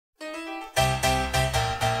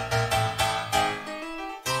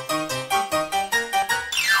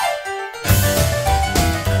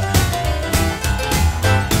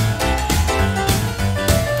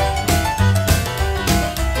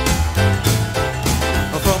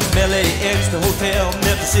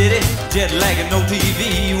city, jet lagging, no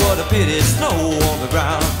TV. What a pity, snow on the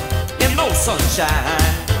ground and no sunshine.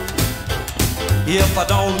 If I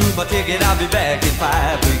don't lose my ticket, I'll be back in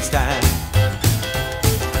 5 weeks' time.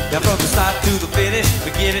 Now from the start to the finish,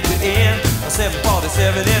 beginning to end, a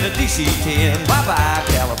 747 and a DC-10. Bye-bye,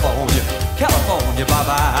 California, California,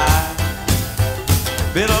 bye-bye.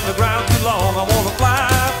 Been underground too long, I wanna fly,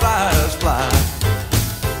 fly, just fly.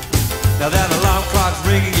 Now that alarm clock's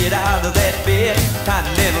ringing, get out of that bed.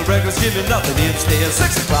 Continental records give me nothing instead.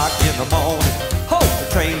 6 o'clock in the morning, hope the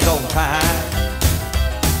train's on time.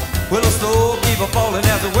 Well, the snow keep a falling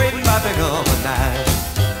as the waiting might become a night.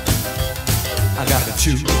 I got a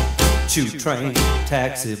choo-choo train,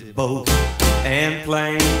 taxi, boat, and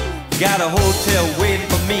plane. Got a hotel waiting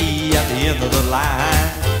for me at the end of the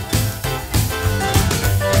line.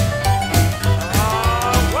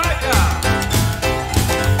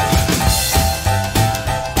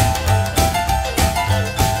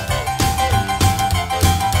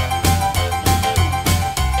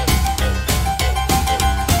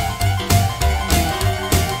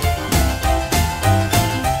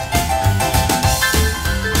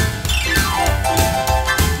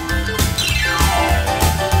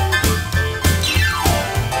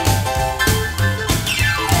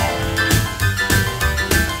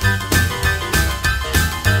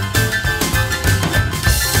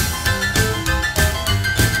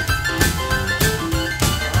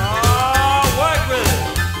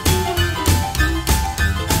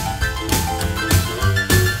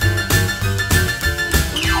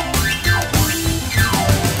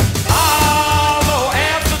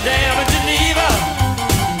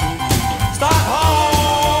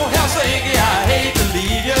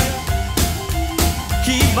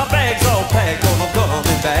 My bag's all packed, cause I'm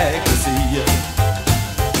coming back to see you.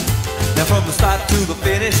 Now from the start to the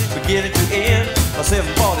finish, beginning to end, a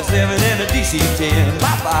 747 and a DC-10.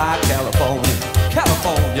 Bye-bye, California,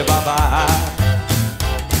 California, bye-bye.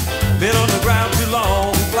 Been on the ground too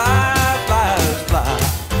long, fly, fly, fly.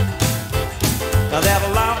 Now that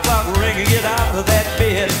alarm clock ringing, get out of that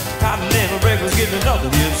bed. Continental breakfast, give me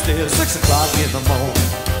nothing instead. 6 o'clock in the morning,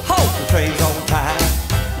 hope the train's on time.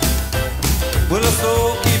 Well, the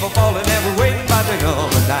snow keep on falling and we're waiting by the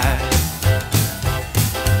other night.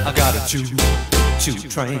 I got a choo-choo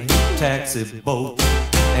train, taxi, boat,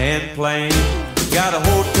 and plane. Got a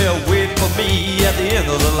hotel waiting for me at the end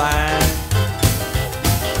of the line.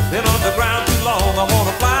 Been on the ground too long, I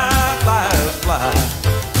wanna fly, fly, fly.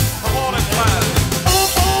 I wanna fly.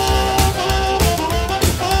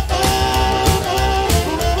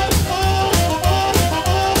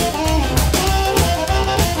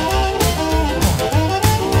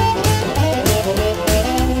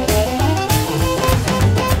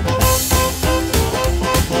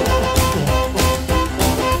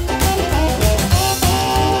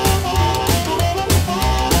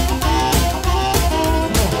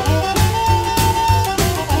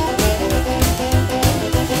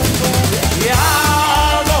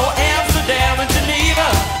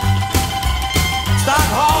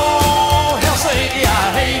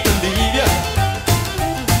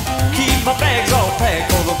 My bag's all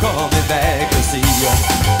packed, cause I'm coming back to see you.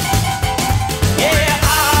 Yeah,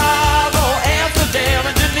 I go Amsterdam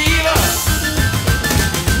and Geneva,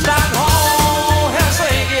 Stockholm,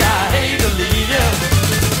 Helsinki, I hate to leave you.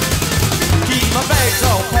 Keep my bags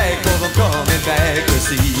all packed, cause I'm coming back to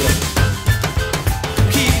see you.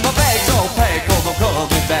 Keep my bags all packed, cause I'm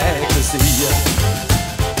coming back to see you.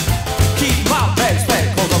 Keep my bags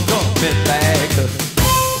packed, cause I'm coming back to see you.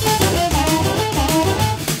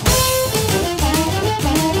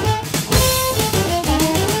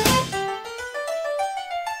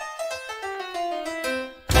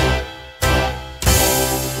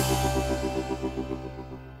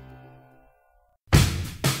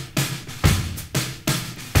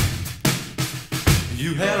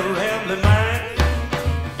 You had a rambling mind,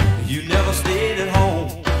 you never stayed at home.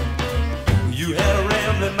 You had a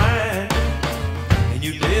rambling mind, and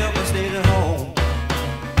you never stayed at home.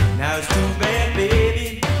 Now it's too bad,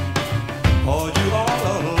 baby, cause you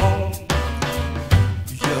all alone.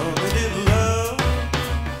 Young and in love,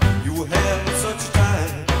 you were having such a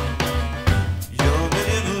time. Young and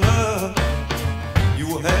in love, you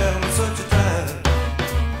were having such a time.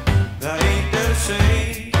 Now ain't that a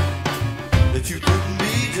shame that you couldn't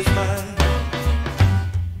be just mine?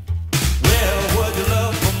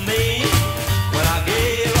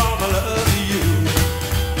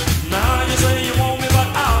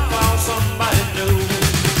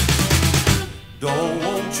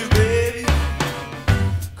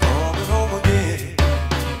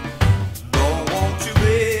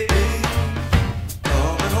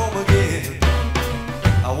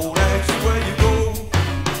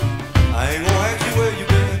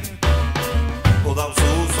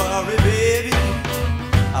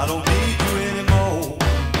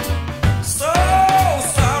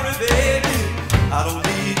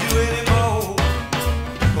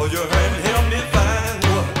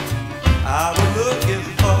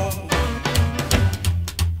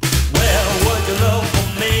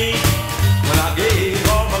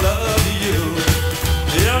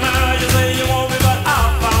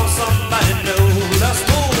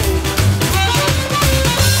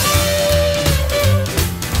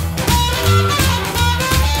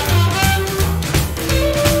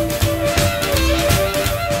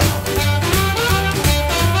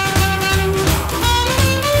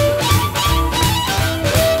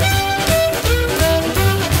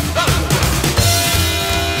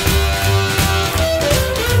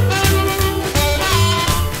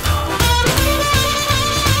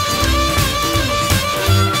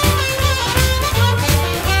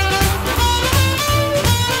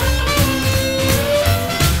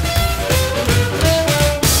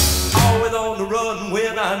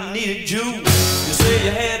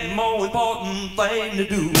 thing to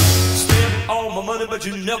do. Spent all my money, but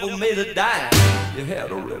you never made a dime. You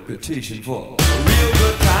had a reputation for a real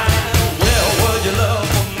good time. Well, was your love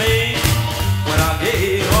for me when I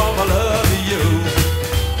gave all my love to you?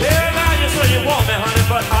 Yeah, now you say you want me, honey,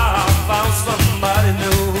 but I found somebody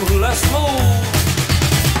new. Let's move.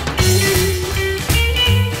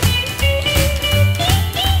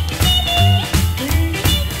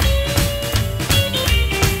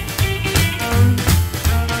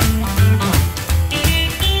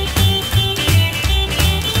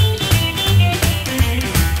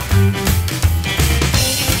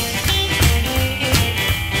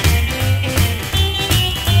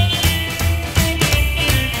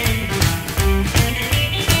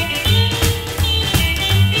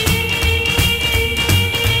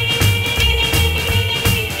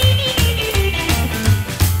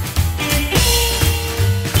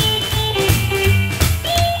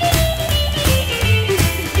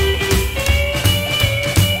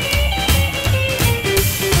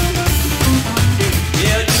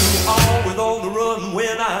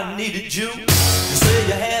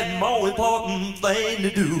 To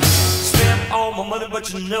do. Spent all my money,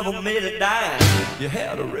 but you never made a dime. You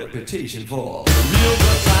had a reputation for a real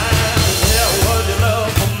good time. Where was your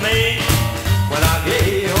love for me when I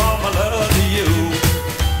gave all my love to you?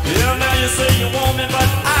 Yeah, now you say you want me, but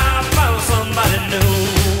I found somebody new.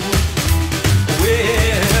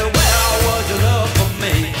 Well, where was your love for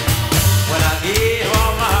me when I gave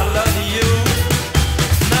all my love to you?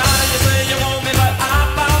 Now you say you want me, but I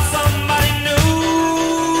found somebody new.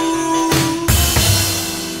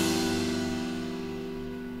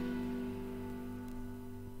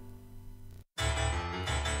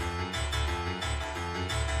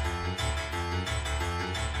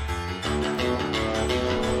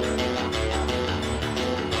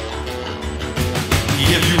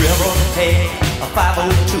 If you ever had a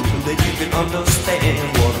 502, then you can understand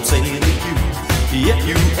what I'm saying to you. If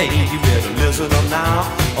you ain't, you better listen up now,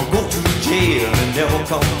 or go to jail and never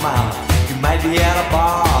come out. You might be at a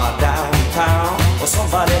bar downtown, or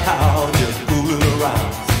somebody house just fooling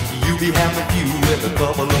around. You be having a few with a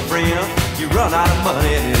couple of friends, you run out of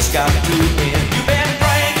money and it's got to end. You been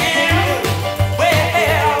drinking,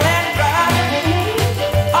 well, and driving.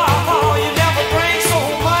 Oh, you never drink so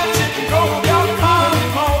much it drove your car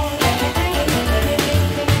home.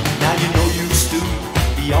 Now you know you stoop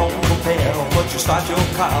beyond compare, but you start your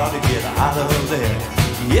car to get out of there.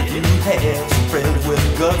 If you have some friends with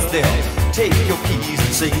guts, they'll take your keys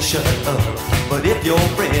and say shut up. But if your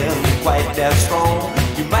friend is quite that strong,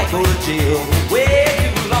 you might go to jail way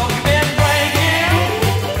too long. You've been drinking,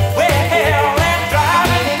 well, and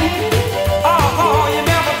driving. Oh, you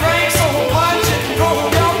never drank so much it drove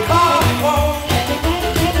your car home.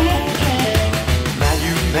 Now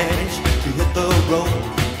you managed to hit the road,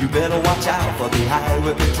 you better watch out for the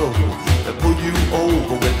highway patrol. They'll pull you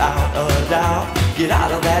over without a doubt. Get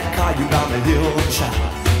out of that car, you got to hear them shout.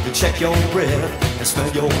 You check your breath and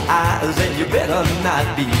smell your eyes, and you better not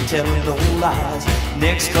be telling no lies.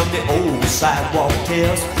 Next come the old sidewalk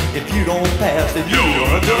test. If you don't pass, then you're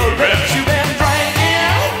under arrest. You've been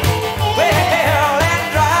drinking, well, and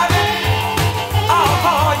driving.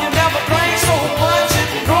 Oh, you never drank so much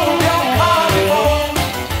it drove your car home.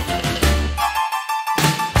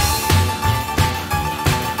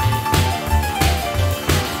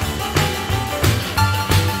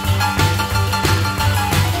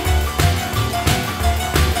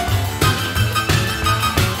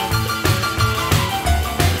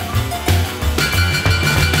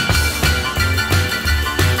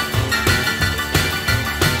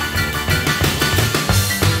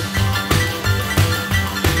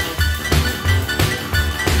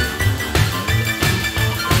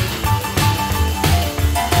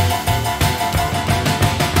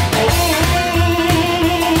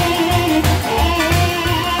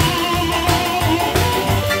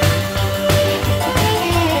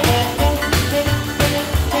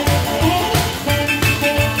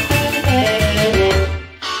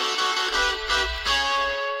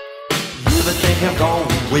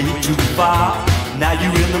 Way too far. Now you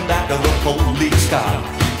in the back of the police car.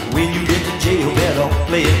 When you get to jail, better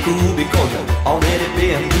play it cool, because you've already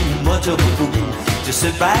been too much of a fool. Just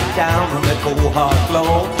sit back down on that cold hard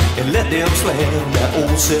floor and let them slam that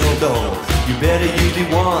old cell door. You better use the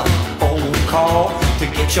one phone call to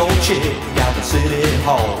get your chick down to City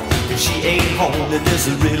Hall. If she ain't home, then this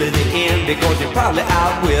is really the end, because you're probably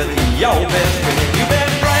out with your best friend. You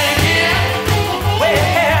been drinking,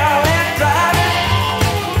 well, and driving.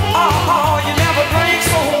 Oh, you never drank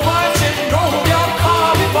so much it drove your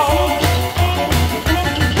car before.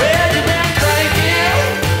 Well, you been drinking,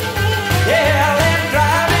 yeah, and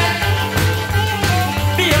driving.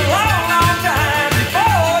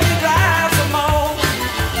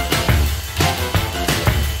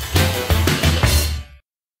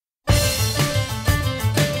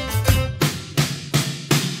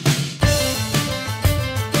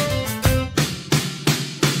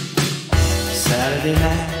 Saturday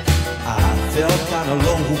night, I felt kinda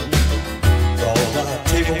low. Thought I'd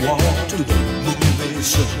take a walk to the movie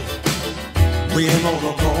show. When on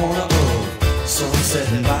the corner of Sunset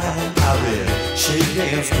and Vine, I read Shake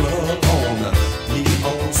Hands Club on the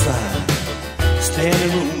neon sign.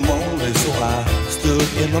 Standing room only, so I stood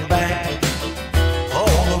in the back.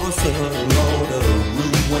 All of a sudden, Lord, the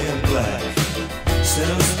room went black.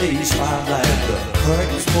 Center stage spotlight, the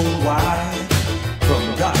curtains pulled wide. From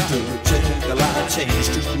Dr. Jekyll, I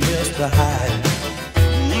changed to Mr. Hyde.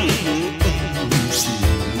 She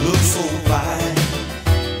looked so fine,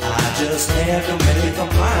 I just had to make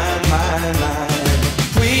her mine.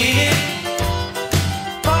 Queenie,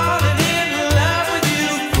 falling in love with you,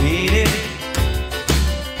 Queenie.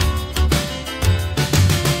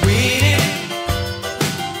 Queenie,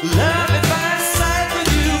 love at first sight with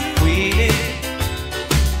you, Queenie.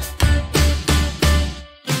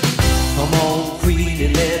 Come on, Queenie,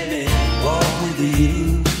 let me walk with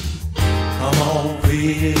you. Come on,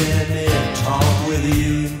 Queenie, let me talk with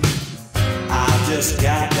you. I just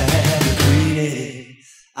got to have you, Queenie.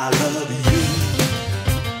 I love you.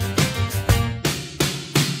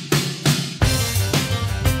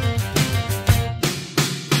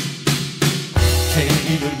 Can't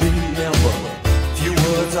even remember few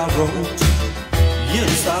words I wrote.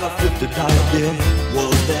 Inside a $50 bill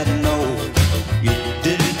was that note. It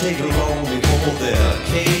didn't take long before there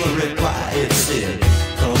came a reply. It said,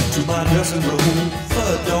 come to my dressing room,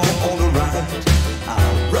 third door on the right. I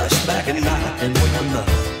rushed back at night, and when the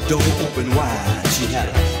door opened wide, she had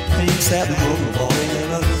a pink satin robe on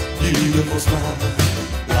and a beautiful smile.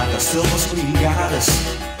 Like a silver screen goddess,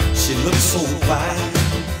 she looked so fine.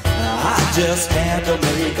 I just had to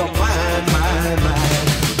make her mine.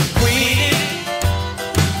 Queenie,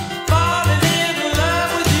 falling in love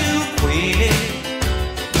with you, Queenie.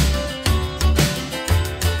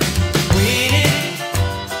 Queenie,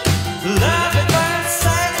 love at first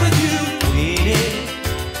sight with you, Queenie.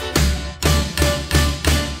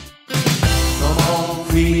 Come on,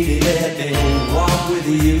 Queenie, let me walk with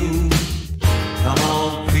you. Come on,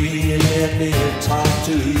 Queenie, let me talk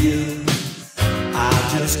to you. I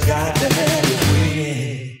just got to have you,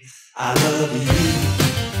 Queenie. I love you.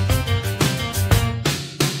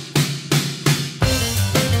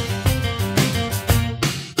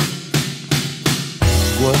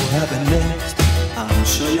 What happened next? I'm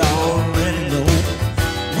sure you already know.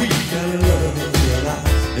 We fell in love, and I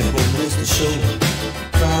never missed the show.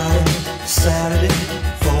 Friday, Saturday,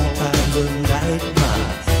 4 times a night. My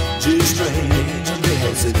G-string angel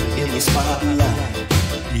dancing in the spotlight.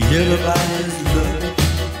 Everybody's looking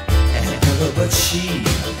at her, but she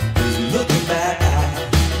is looking back out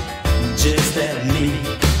just at me.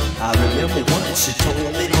 I remember once she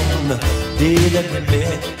told me on the day that we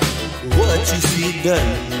met, what you see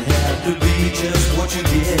doesn't have to be just what you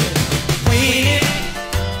get. Queenie,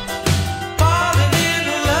 falling in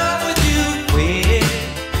love with you, Queenie.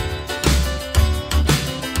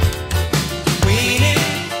 Queenie,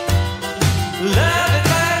 love at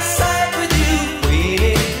first sight with you,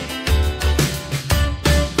 Queenie.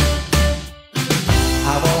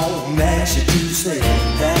 I won't ask you to say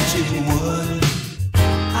that you would.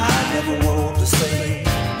 I never want to say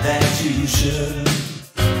that you should.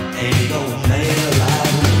 Ain't no man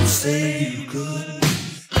alive who would say you couldn't.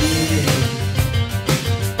 Yeah.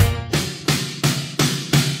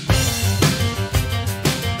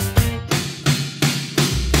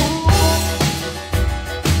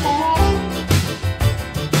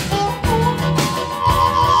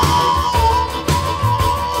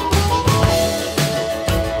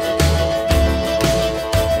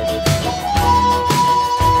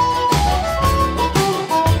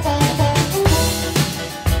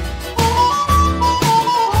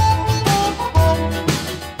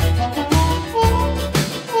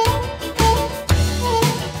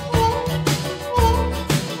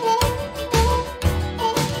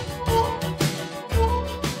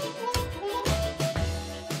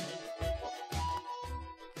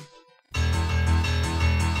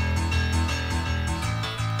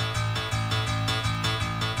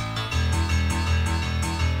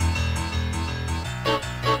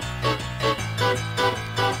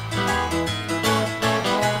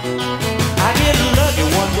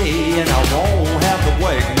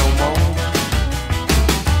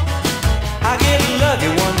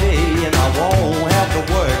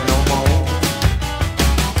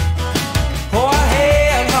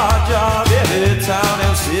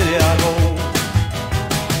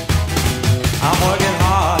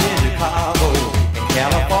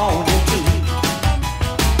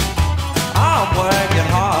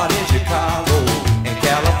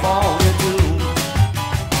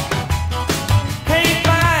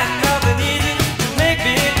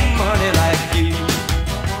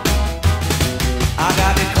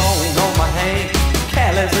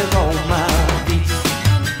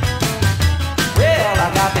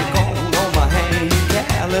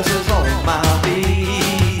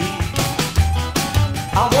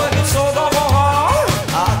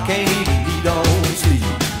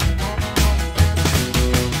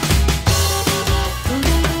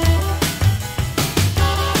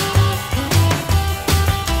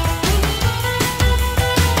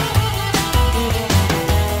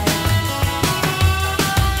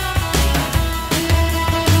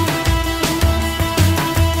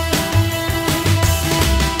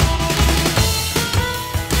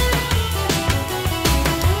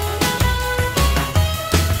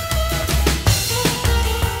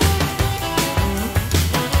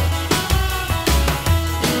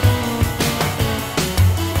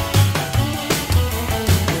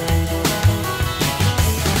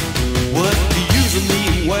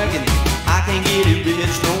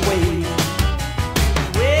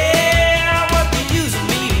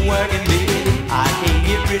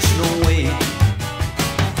 traditional way.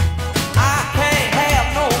 I can't have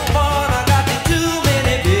no fun, I got too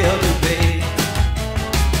many bills to pay.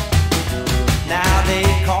 Now they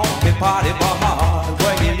call me party boy, hard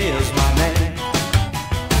working is my name.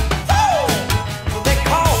 Woo! They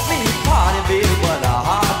call me party baby, but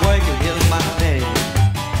hard working is my name.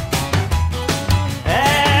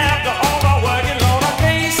 After all my working, Lord, I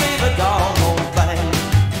can't save a doggone thing.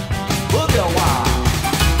 Boogie wild.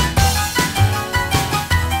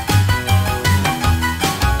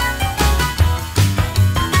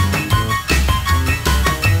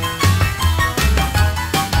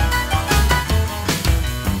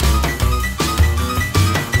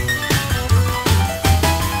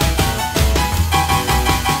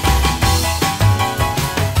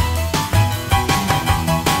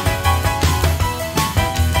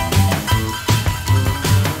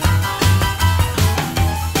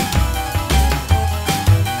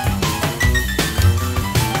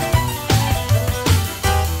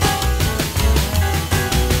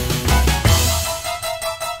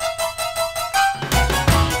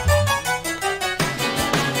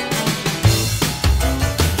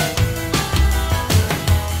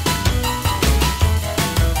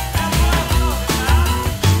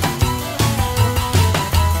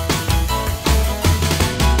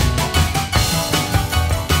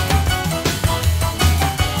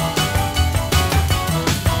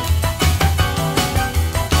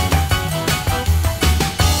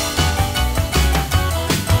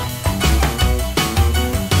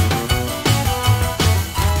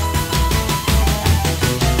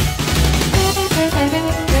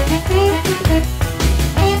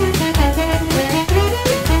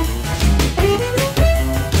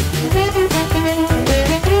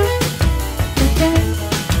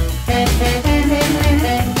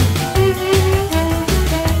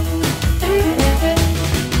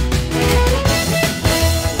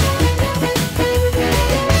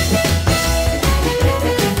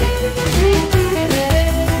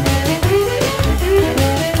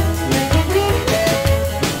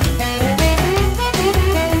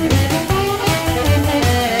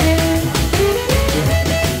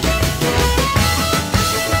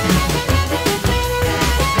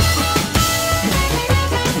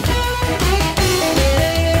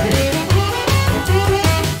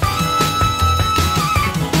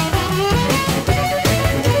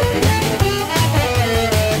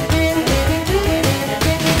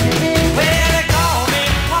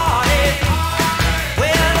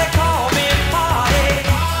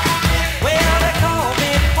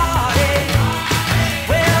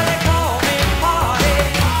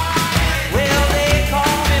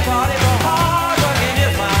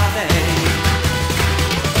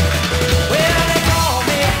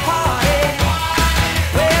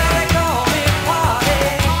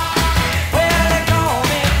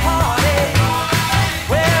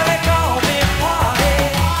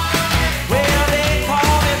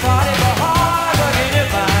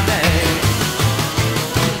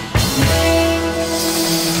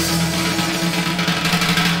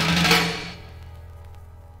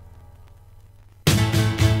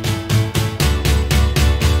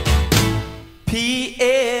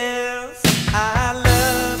 P.S. I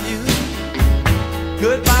love you.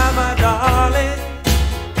 Goodbye, my darling.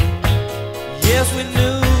 Yes, we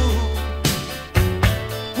knew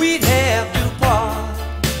we'd have to part.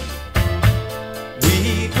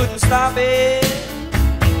 We couldn't stop it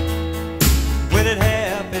when it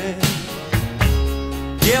happened.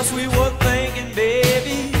 Yes, we were thinking,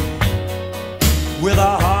 baby, with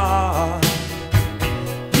our heart.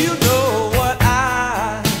 You know what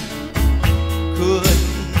I could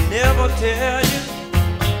never tell you.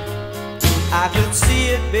 I could see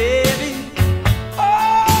it, baby,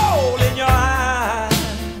 all in your eyes.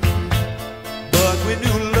 But we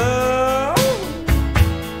knew love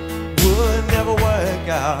would never work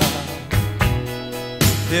out.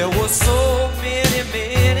 There were so many,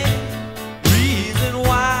 many reasons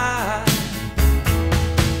why.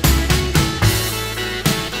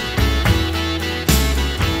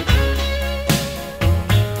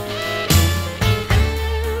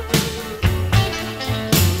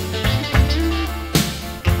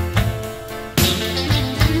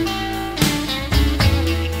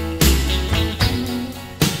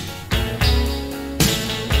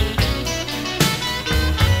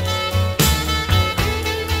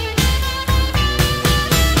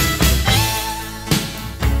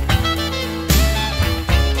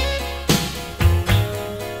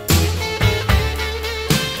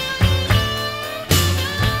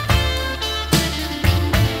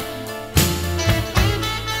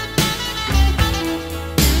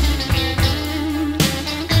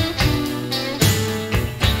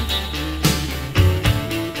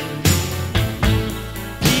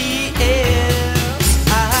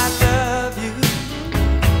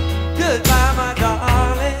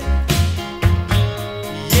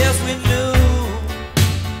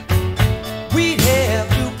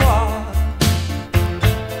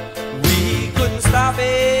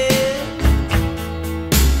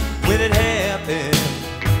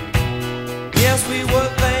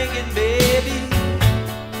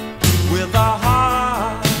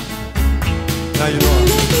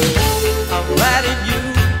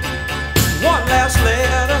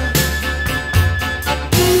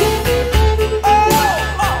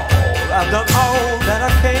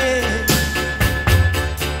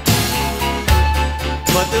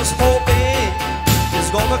 this hoping is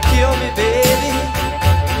gonna kill me, baby.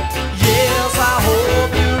 Yes, I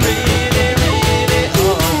hope you really, really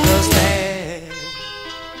understand.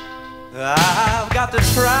 I've got to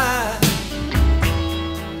try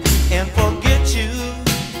and forget you.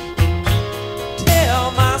 Tell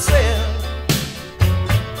myself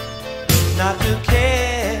not to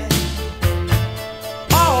care.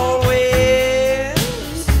 Always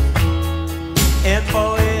and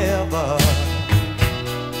forever,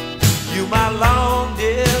 you my long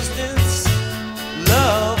distance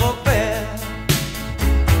love affair.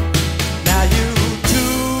 Now you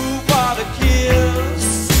too far to kiss.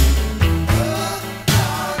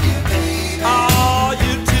 Oh,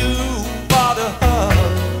 you too far to hug.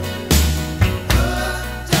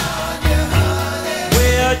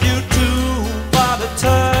 Well, you too far to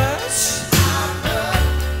touch.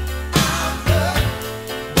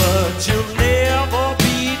 But you'll never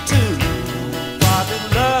be too far to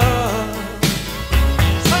love.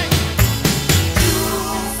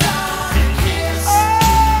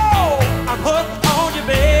 Oh, I'm hooked on you,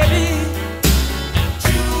 baby.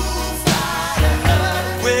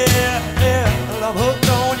 Well, I'm hooked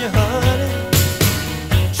on you, honey.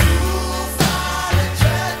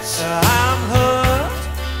 I'm hooked,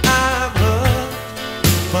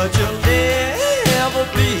 but you'll never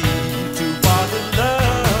be too far to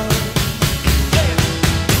love.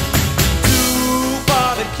 Too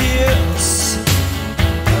far to kiss.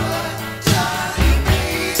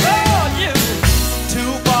 Oh, you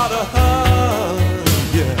too far to hug.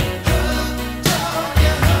 Yeah.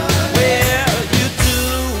 Well, you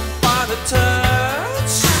too far to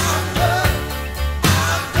touch.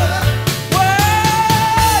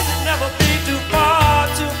 Well, you'll never be too far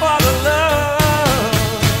to love.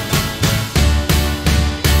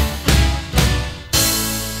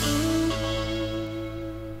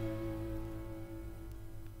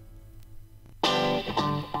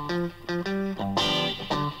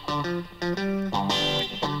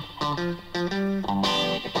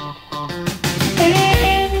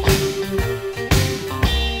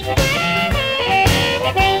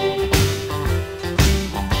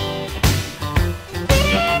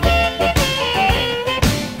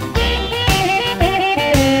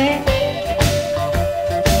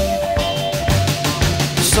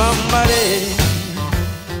 Somebody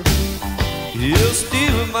is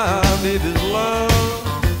stealing my baby's love.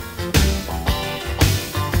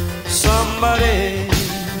 Somebody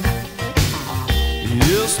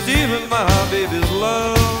is stealing my baby's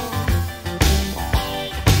love.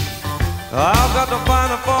 I've got to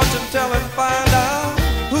find a fortune teller and find out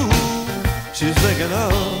who she's thinking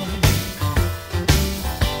of.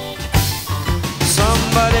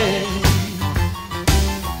 Somebody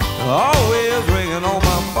always ringing on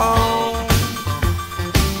my phone.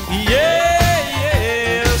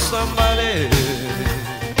 Yeah, somebody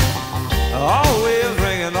always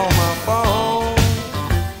ringing on my phone.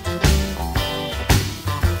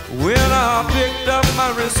 When I picked up my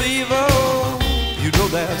receiver, you know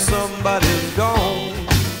that somebody's gone.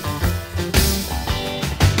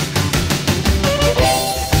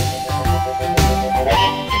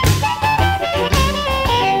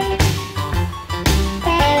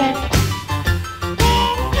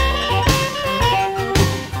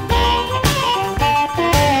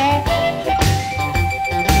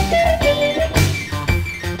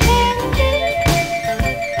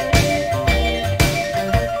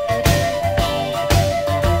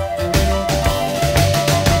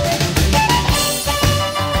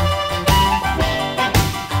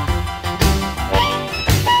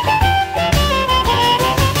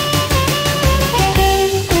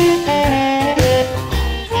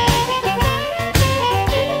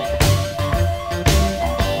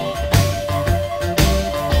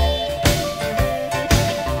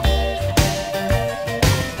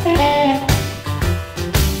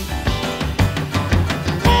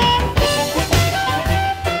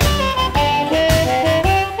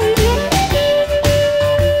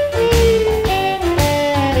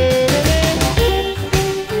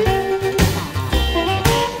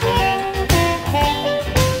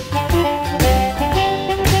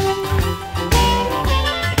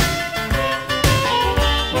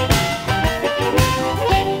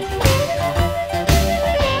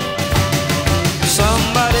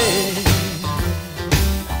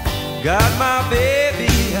 Got my baby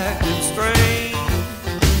acting strange.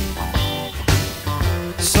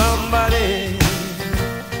 Somebody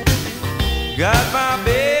got my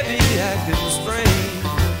baby acting strange.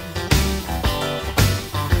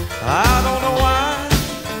 I don't know why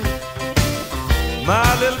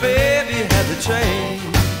my little baby had to change.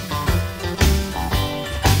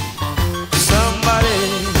 Somebody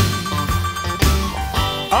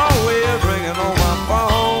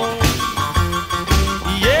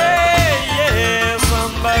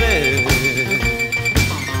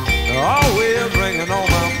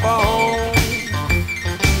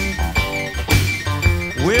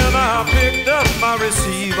my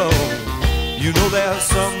receiver, you know that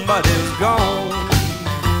somebody's gone.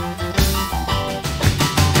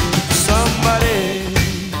 Somebody,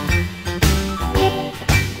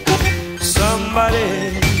 somebody,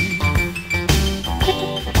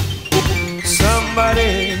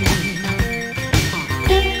 somebody,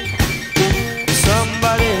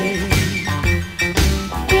 somebody,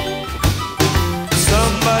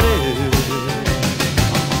 somebody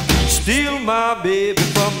steal my baby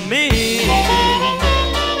from me.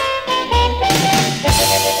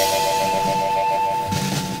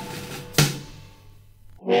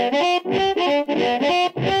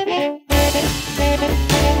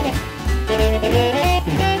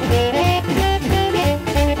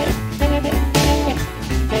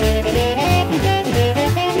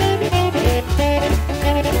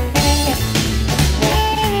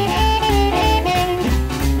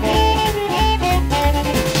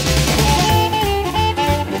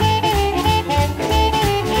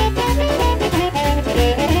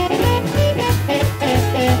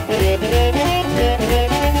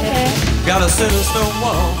 Got a sinister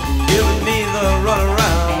woman giving me the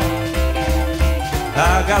runaround.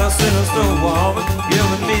 I got a sinister woman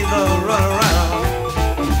giving me the runaround.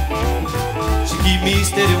 She keep me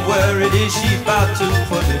steady worried, is she about to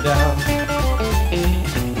put me down?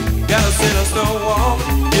 Got a sinister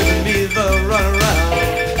woman giving me the runaround.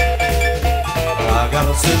 I got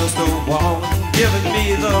a sinister woman giving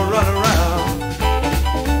me the runaround.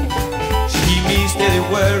 She keep me steady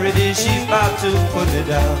worried, is she about to put me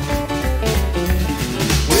down?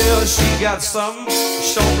 Well, she got something,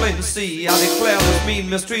 sure plain to see. I declare this mean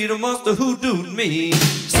mistreater must have hoodooed me.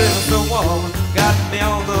 Sinister woman got me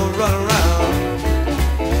on the runaround.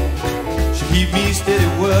 She keep me steady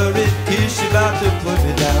worried, is she about to put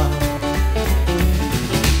me down?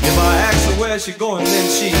 If I ask her where she going, then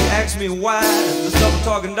she asks me why. The stuff I'm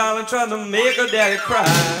talking, darling, trying to make her daddy cry.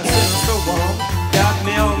 Sinister woman got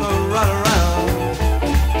me on the runaround.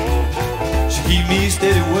 Keep me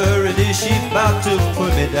steady worried, is she about to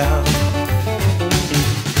put me down?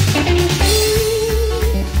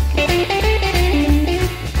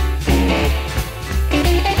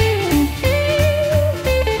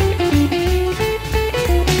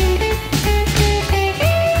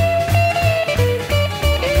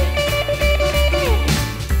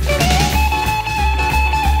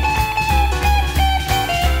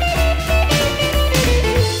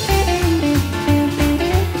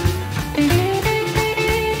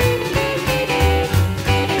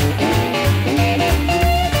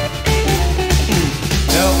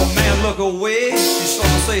 Away, she's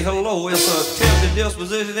trying to say hello. It's a tempting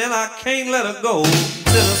disposition and I can't let her go.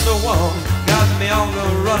 Sinister woman got me on the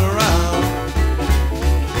runaround.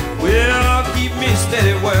 Well, keep me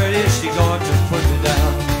steady, where is she going to put me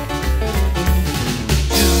down?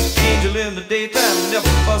 She's an angel in the daytime,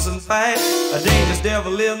 never fuss and fight, a dangerous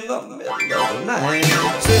devil in the middle of the night.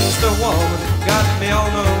 Sinister woman got me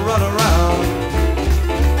on the runaround.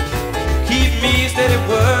 Keep me steady,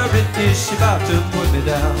 worried, is she about to put me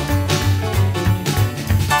down?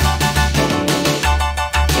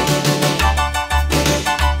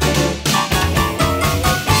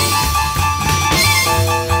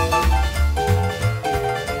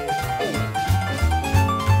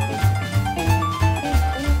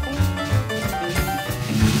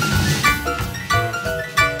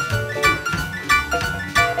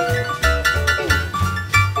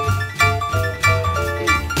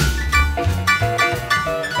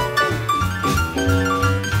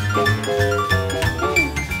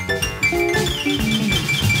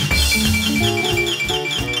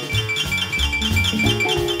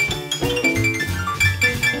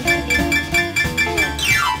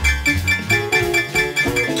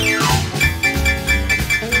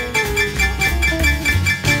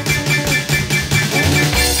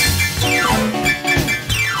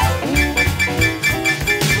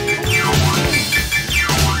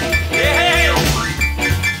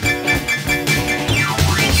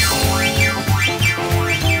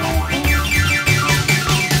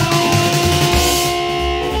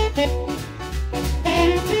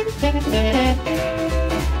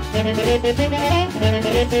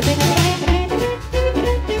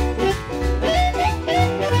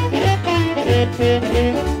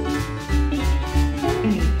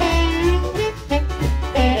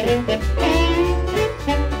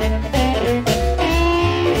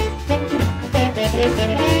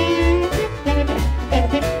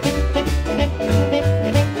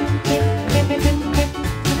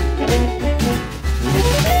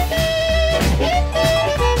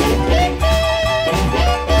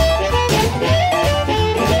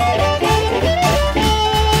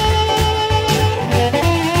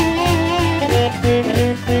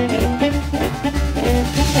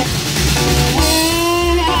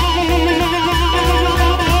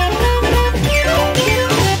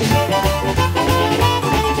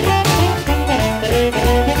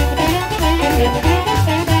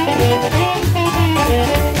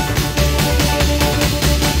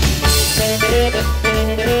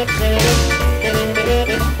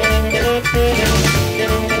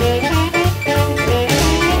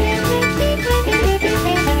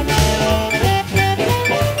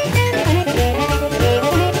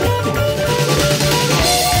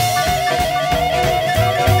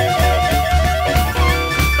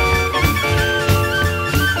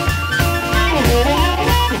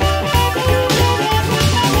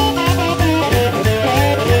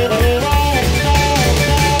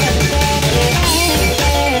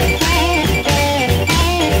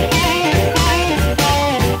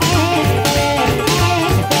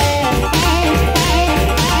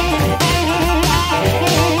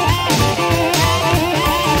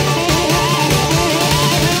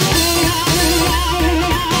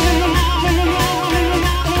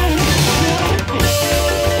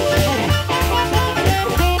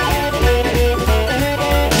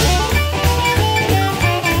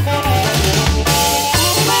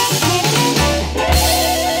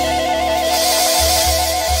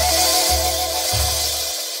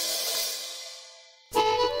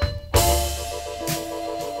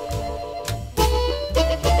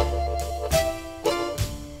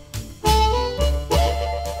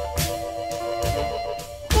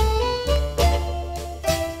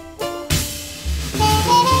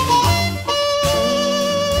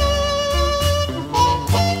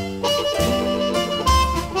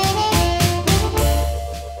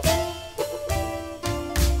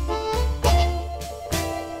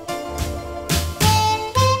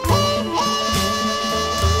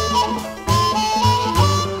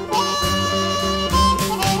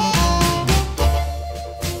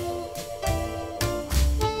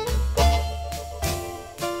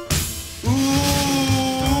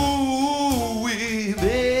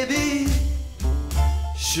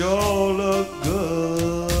 sure look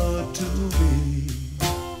good to me.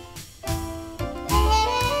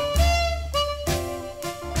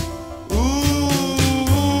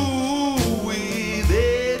 Ooh, wee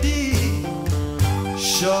baby,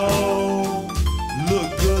 sure look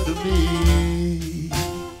good to me.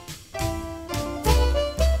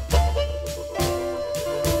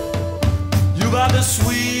 You got the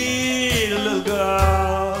sweet little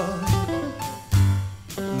girl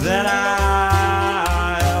that I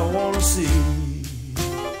wanna see.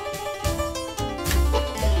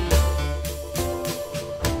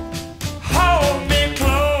 Hold me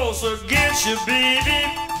close against you, baby,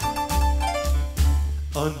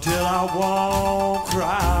 until I won't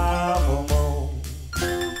cry no more.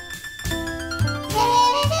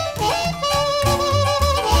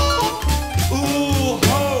 Ooh,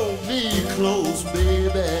 hold me close,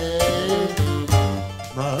 baby,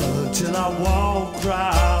 till I won't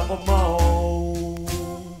cry no more.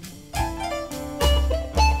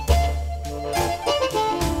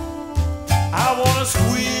 I wanna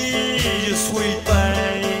squeeze you, sweet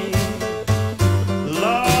thing.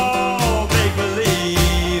 Lord, make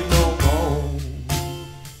believe no more.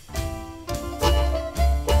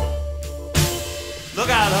 Look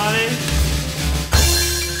out, honey.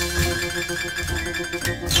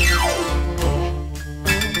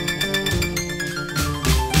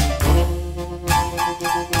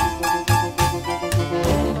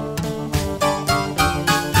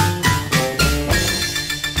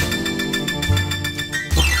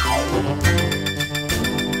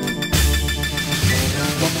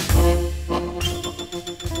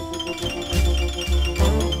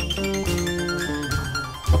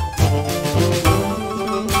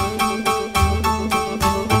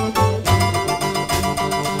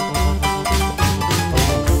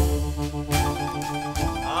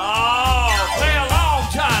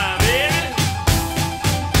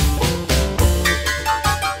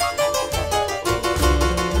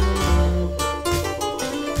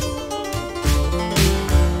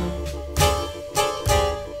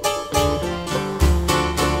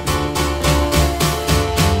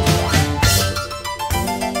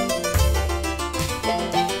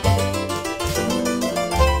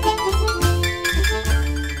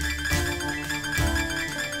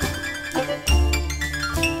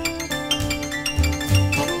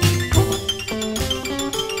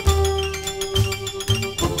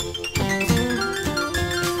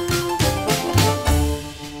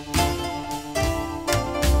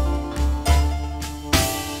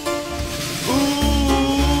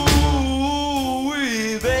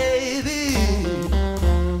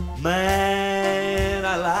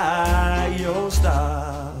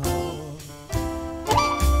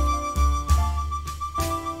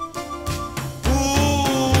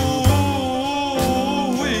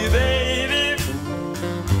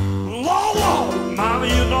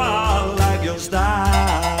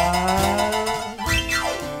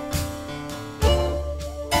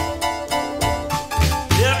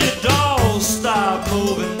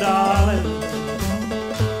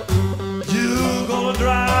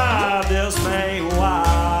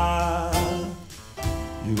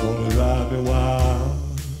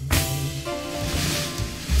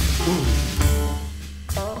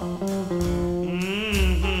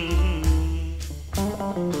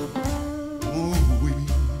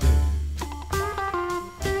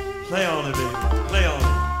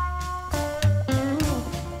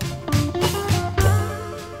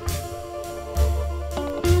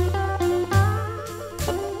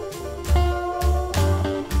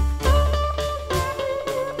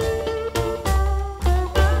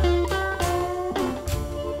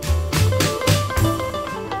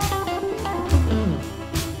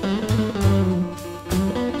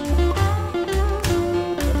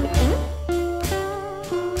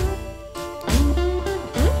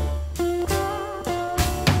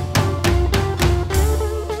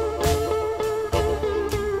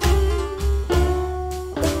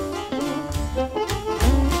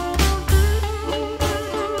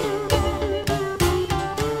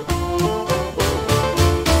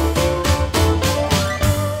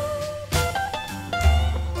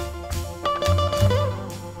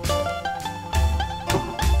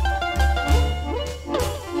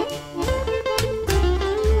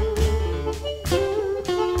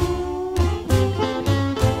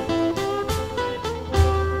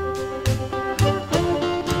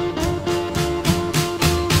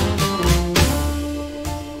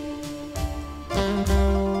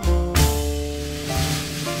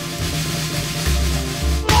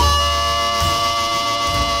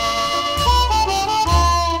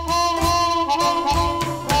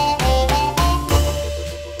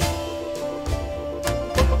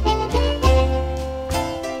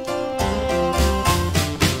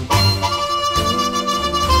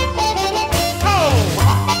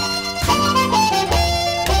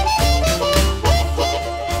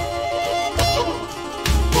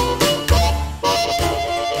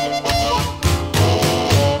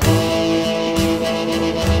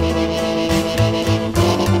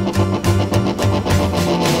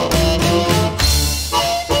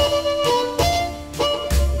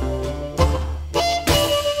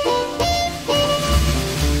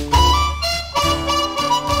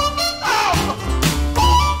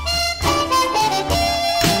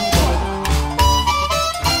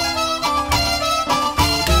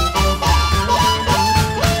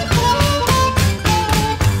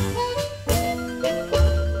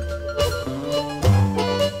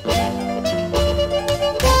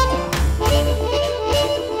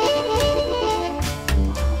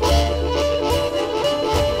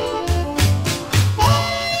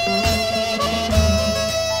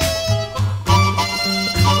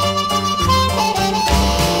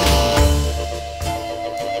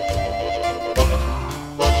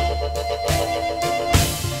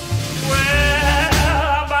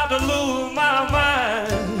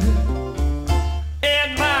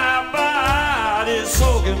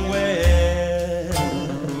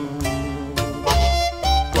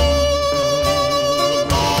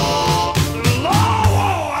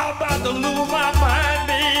 my mind,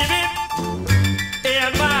 baby,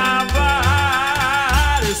 and my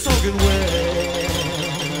body soaking wet.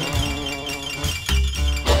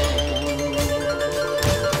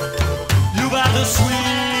 You got the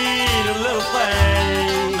sweet little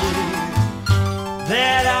thing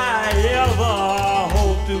that I ever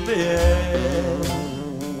hope to be.